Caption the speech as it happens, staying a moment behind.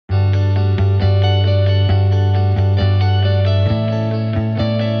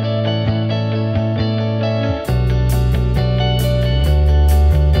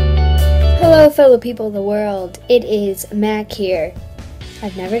fellow people of the world, it is Mac here.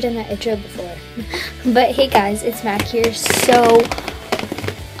 I've never done that intro before. But hey guys, it's Mac here. So,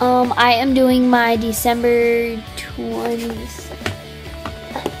 I am doing my December 20th.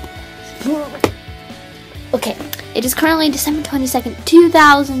 Okay, it is currently December 22nd,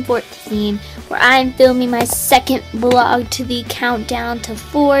 2014, where I'm filming my second vlog to the countdown to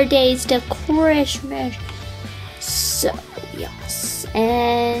 4 days to Christmas. So, yes.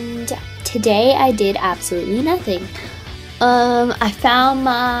 And today I did absolutely nothing. I found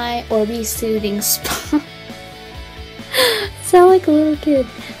my Orbeez soothing spa. Sound like a little kid.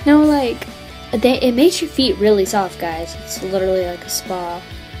 No, like, it makes your feet really soft, guys. It's literally like a spa.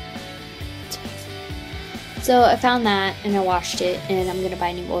 It's amazing. So I found that and I washed it, and I'm gonna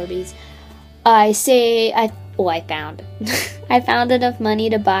buy new Orbeez. I found I found enough money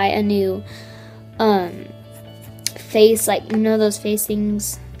to buy a new face, like, you know those face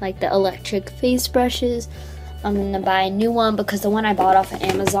things, like the electric face brushes. I'm gonna buy a new one because the one I bought off of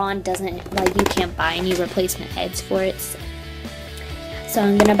Amazon doesn't, like, you can't buy any replacement heads for it. So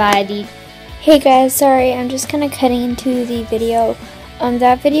I'm gonna buy the... Hey guys, sorry, I'm just kind of cutting into the video.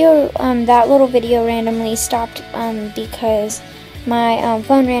 That little video randomly stopped because my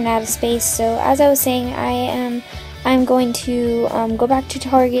phone ran out of space. So as I was saying, I'm going to go back to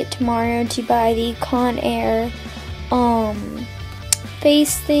Target tomorrow to buy the Conair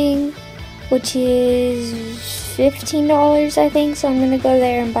face thing, which is $15, I think. So I'm gonna go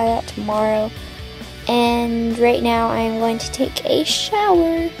there and buy that tomorrow. And right now I am going to take a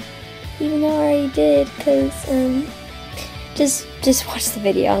shower, even though I already did, because just watch the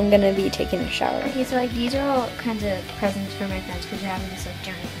video. I'm gonna be taking a shower. Okay, so like these are all kinds of presents for my friends because they're having this like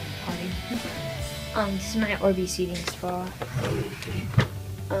giant party. This is my Orbeez soothing spa.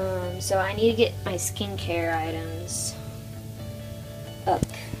 So I need to get my skincare items up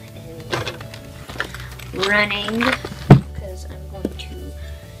and running because I'm going to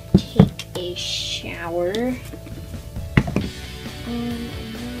take a shower.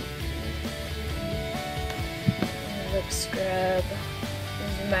 Lip scrub.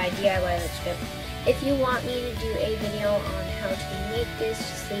 This is my DIY lip scrub. If you want me to do a video on how to make this,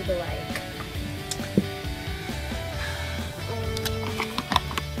 just leave a like.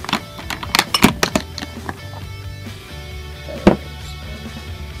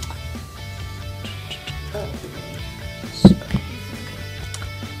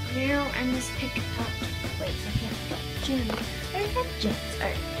 Now I must pick up. Wait, I can't pick up gems. I have gems.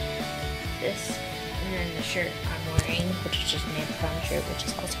 Alright. This, and then the shirt I'm wearing, which is just an Amazon shirt, which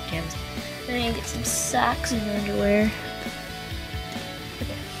is also gems. Then I get some socks and underwear.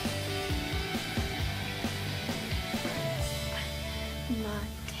 Okay. My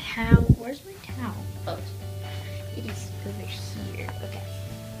towel. Where's my towel? Oh, it is over here. Okay.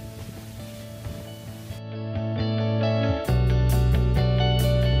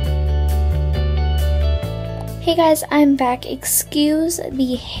 Hey guys, I'm back. Excuse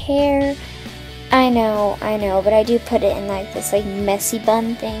the hair. I know, but I do put it in like this like messy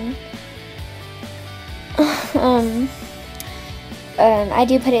bun thing. I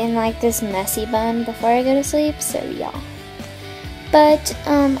do put it in like this messy bun before I go to sleep, so yeah. But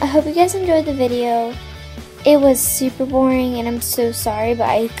I hope you guys enjoyed the video. It was super boring and I'm so sorry, but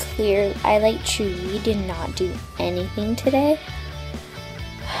I truly did not do anything today.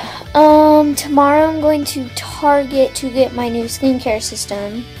 Tomorrow I'm going to Target to get my new skincare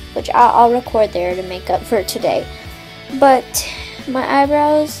system, which I'll record there to make up for today. But my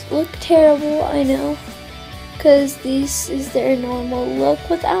eyebrows look terrible, I know, because this is their normal look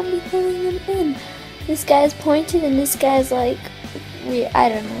without me filling them in. This guy's pointed and this guy's like weird, I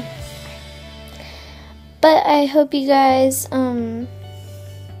don't know. But I hope you guys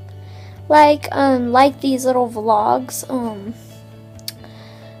like these little vlogs.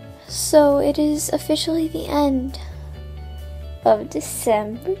 So it is officially the end of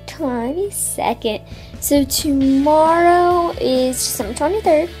December 22nd. So tomorrow is December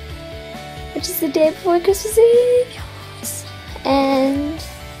 23rd, which is the day before Christmas Eve. And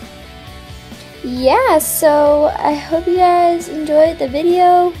yeah, so I hope you guys enjoyed the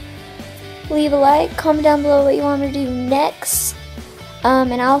video. Leave a like, comment down below what you want me to do next.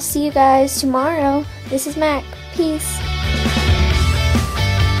 And I'll see you guys tomorrow. This is Mac. Peace.